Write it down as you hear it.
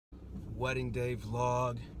wedding day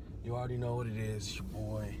vlog. You already know what it is, your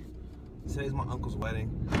boy. Today's my uncle's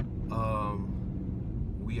wedding. A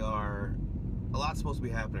lot's supposed to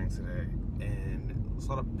be happening today, and there's a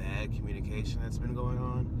lot of bad communication that's been going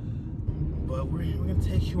on. But we're gonna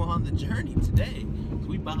take you on the journey today.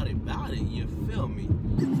 We about it, you feel me?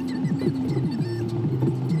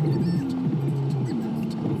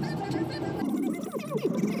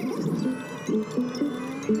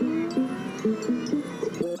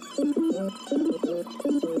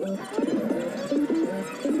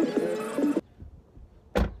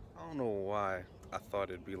 I don't know why I thought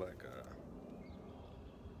it'd be like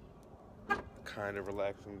a kind of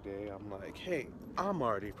relaxing day. I'm like, hey, I'm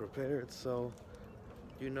already prepared, so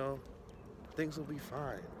you know, things will be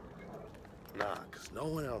fine. Nah, cause no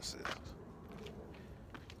one else is.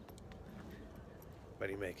 But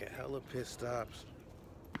he making hella pit stops,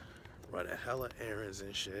 running hella errands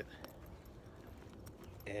and shit.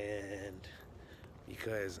 And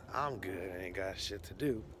because I'm good and ain't got shit to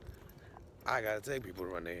do, I gotta take people to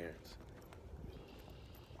run their errands.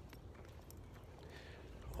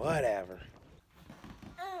 Whatever.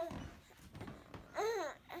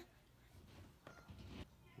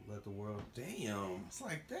 Let the world, damn, it's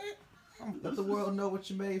like that. Let the world know what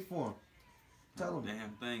you made for them. Tell them.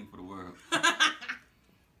 Damn thing for the world.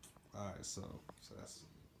 Alright, so that's,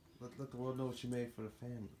 let the world know what you made for the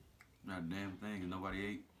family. Not a damn thing, and nobody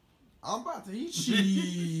ate. I'm about to eat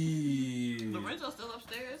shit. Lorenzo's still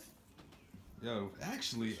upstairs. Yo,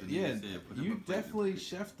 actually, yeah, you definitely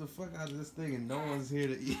chefed the fuck out of this thing and no one's here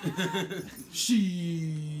to eat.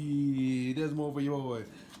 Shit, there's more for your boy.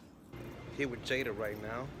 Here with Jada right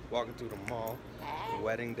now, walking through the mall.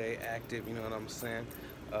 Wedding day active, you know what I'm saying?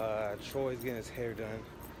 Troy's getting his hair done.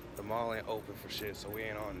 The mall ain't open for shit, so we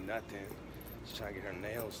ain't on nothing. She's trying to get her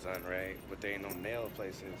nails done, right? But there ain't no nail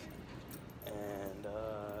places. And,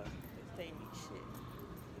 They ain't shit.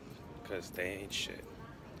 cause they ain't shit.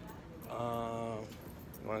 You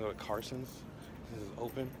wanna go to Carson's? This is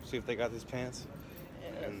open. See if they got these pants.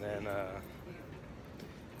 Yeah, and then,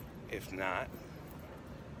 if not,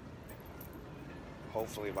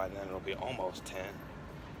 hopefully by then it'll be almost 10,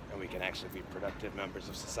 and we can actually be productive members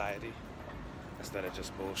of society instead of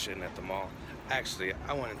just bullshitting at the mall. Actually,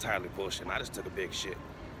 I wasn't entirely bullshitting. I just took a big shit.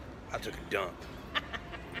 I took a dump.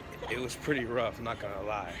 It was pretty rough, not gonna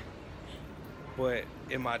lie. But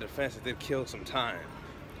in my defense, it did kill some time.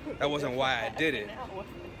 That wasn't why I did it.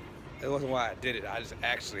 It wasn't why I did it. I just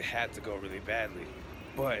actually had to go really badly.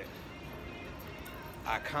 But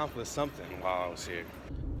I accomplished something while I was here.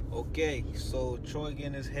 Okay, so Troy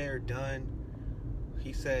getting his hair done.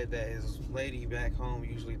 He said that his lady back home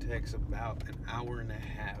usually takes about an hour and a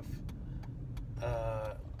half.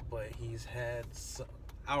 But he's had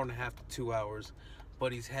hour and a half to 2 hours.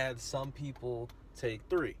 But he's had some people take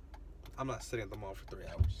 3. I'm not sitting at the mall for 3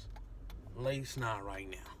 hours. At least not right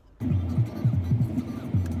now.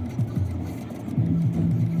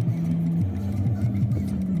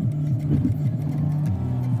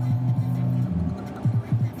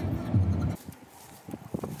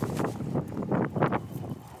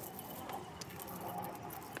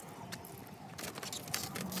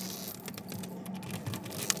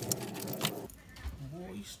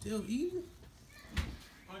 Boy, you still eating?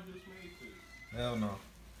 I just made food. Hell no.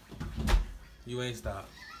 You ain't stopped.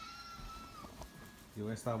 You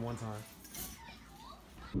ain't stopped one time.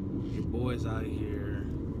 Your boy's out here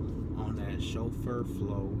on that chauffeur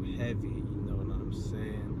flow heavy, you know what I'm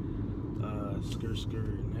saying?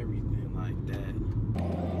 Skirt and everything like that.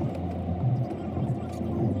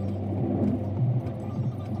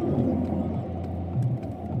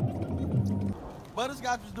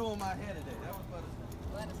 Butterscotch was doing my hair today. That was butterscotch.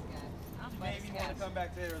 Butterscotch. I'm Maybe you want to come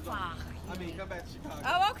back to Arizona. I mean, come back to Chicago.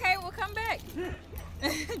 Oh, okay. We'll come back.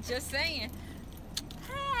 Just saying.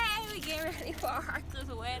 Hey, we getting ready for Arthur's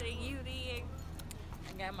wedding. You did.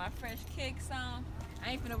 I got my French kicks on.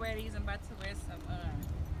 I ain't finna wear these. I'm about to wear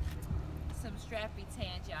some strappy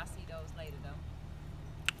tans. Y'all see those later though.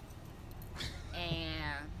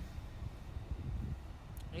 And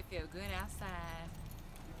they feel good outside.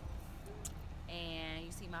 And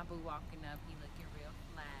you see my boo walking up. He looking real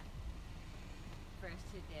fly. Fresh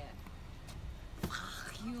to death.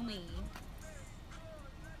 Fuck you mean.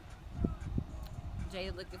 Jay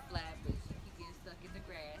looking flat, but she getting stuck in the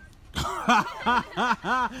grass.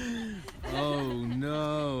 Oh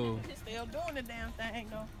no. Still doing the damn thing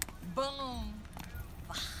though. Boom.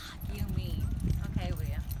 Fuck you mean. Okay, Will.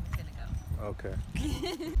 I'm gonna go. Okay.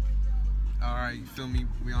 Alright, you feel me?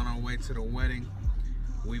 We on our way to the wedding.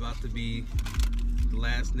 We about to be the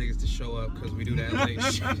last niggas to show up because we do that late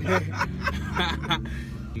shit.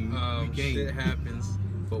 Shit happens.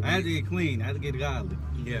 I had to get clean. I had to get godly.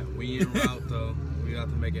 Yeah, we en route though. We got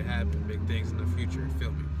to make it happen. Big things in the future.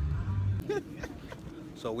 Feel me?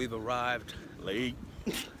 So we've arrived late.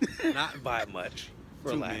 Not by much.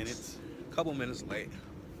 Relax. 2 minutes. Couple minutes late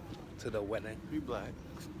to the wedding. We black.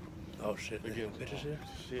 Oh shit, they're getting pictures here?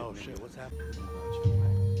 Oh shit, what's happening?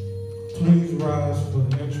 Please rise for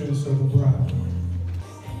the entrance of the bride.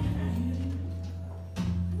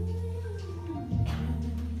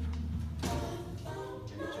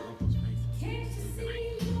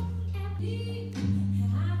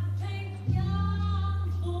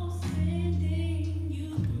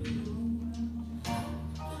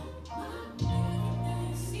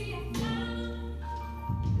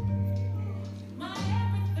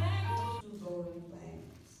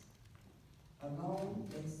 Alone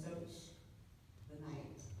they search the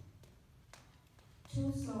night.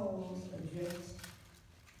 Two souls adrift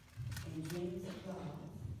in dreams of love.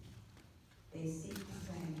 They seek the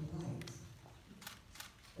same light.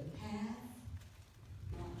 The path,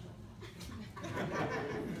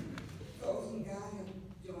 those whom God has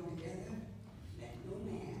joined together, let no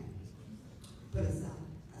man put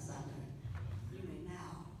asunder. You may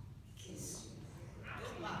now kiss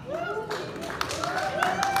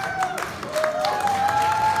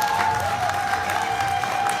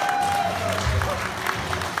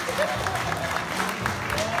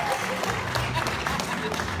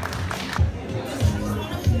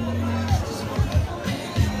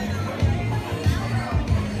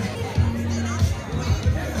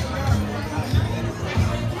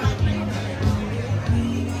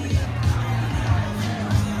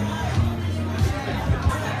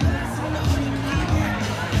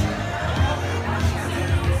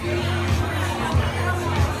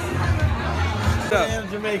Damn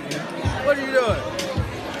Jamaican. What are you doing?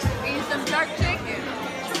 Eat some jerk chicken.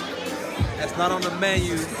 That's not on the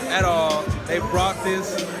menu at all. They brought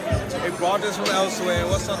this from elsewhere.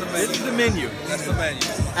 What's on the menu? This is the menu. That's the menu.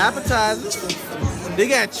 Appetizers. They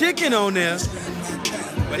got chicken on there.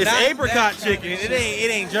 But it's apricot chicken. It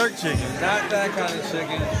ain't jerk chicken. Not that kind of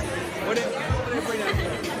chicken. What did they bring that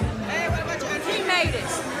for? She made it.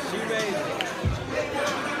 She made it.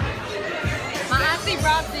 My auntie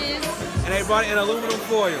brought this. And they brought it in aluminum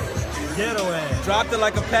foil. Ghetto ass. Dropped it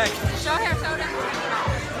like a pack. Show her, show them.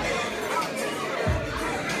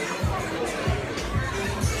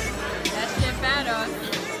 That shit fat us.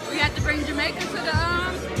 We had to bring Jamaica to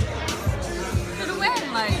the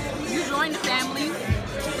wedding. Like, you join the family.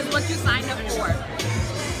 This is what you signed up for.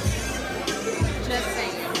 Just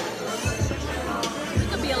saying. It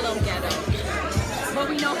could be a little ghetto. But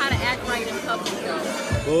we know how to act right in public though.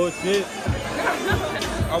 Bullshit.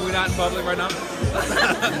 Are we not in public right now?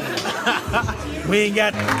 We ain't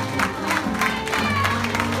got.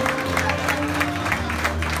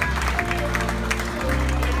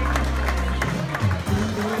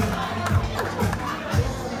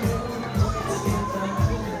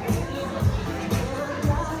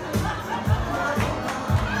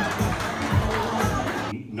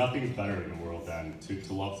 Nothing's better in the world than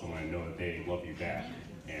to love someone and know that they love you back.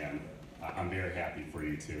 And I'm very happy for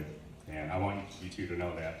you two. And I want you two to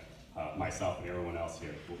know that myself and everyone else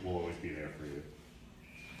here will always be there for you.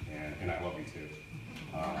 And I love you too.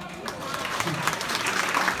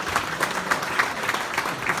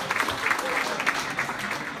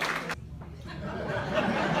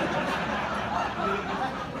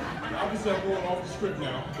 Obviously, I'm going off the script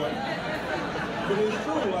now, but it's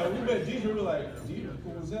true. Like, we met Deidre, we were like, Deidre,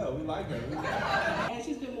 cool as hell. We like her. And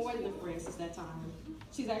she's been more than a friend since that time.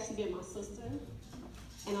 She's actually been my sister.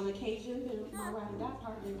 And on occasion, been my ride or die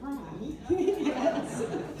partner in crime. Yes,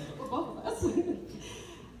 for both of us.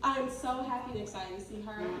 I'm so happy and excited to see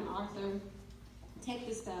her and Arthur take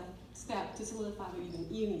this step to solidify their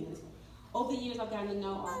union. Over the years, I've gotten to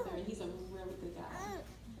know Arthur, and he's a really good guy.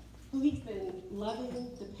 He's been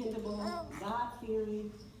loving, dependable,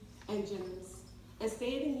 God-fearing, and generous. And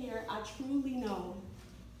standing here, I truly know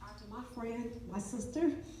Arthur, my friend, my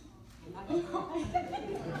sister, I'm not gonna cry.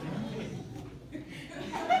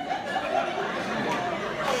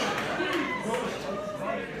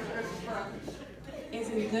 It's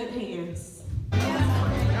in good hands.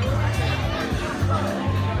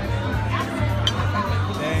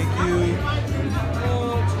 Thank you.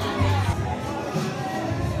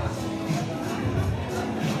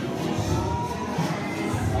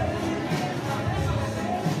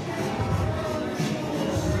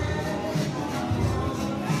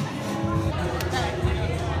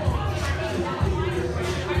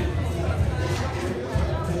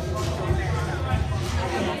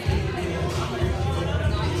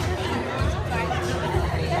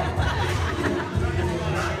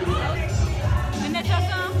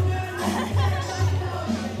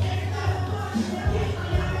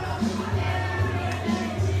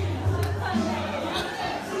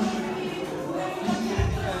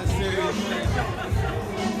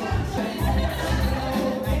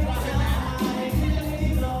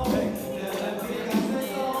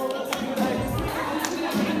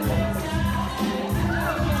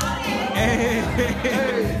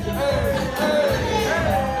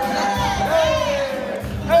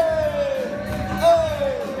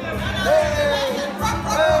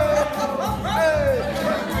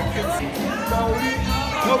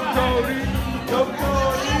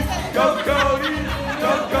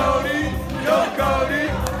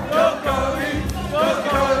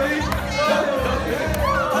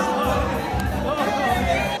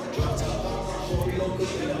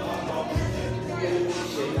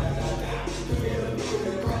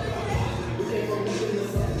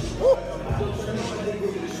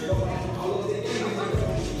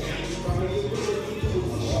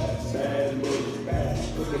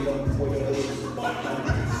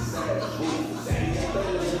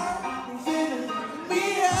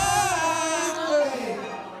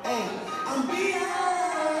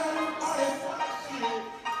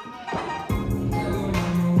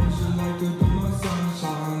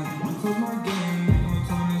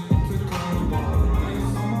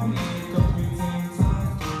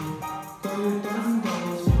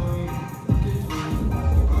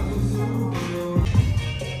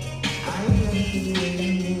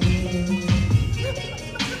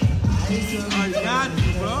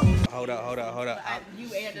 Hold up.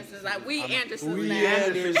 You Andersons, like we Andersons We now.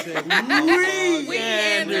 Andersons. We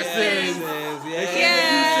Andersons.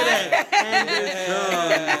 Yeah.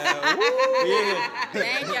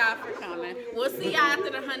 Thank y'all for coming. We'll see y'all after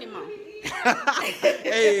the honeymoon.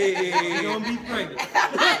 Hey, you're gonna be pregnant.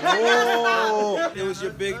 Oh, it was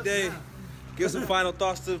your big day. Give some final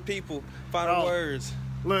thoughts to the people. Final words.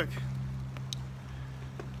 Look,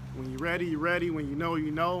 when you're ready, you're ready. When you know,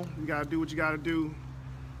 you know. You gotta do what you gotta do.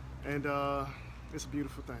 And it's a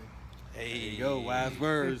beautiful thing. Hey, yo, wise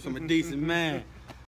words from a decent man.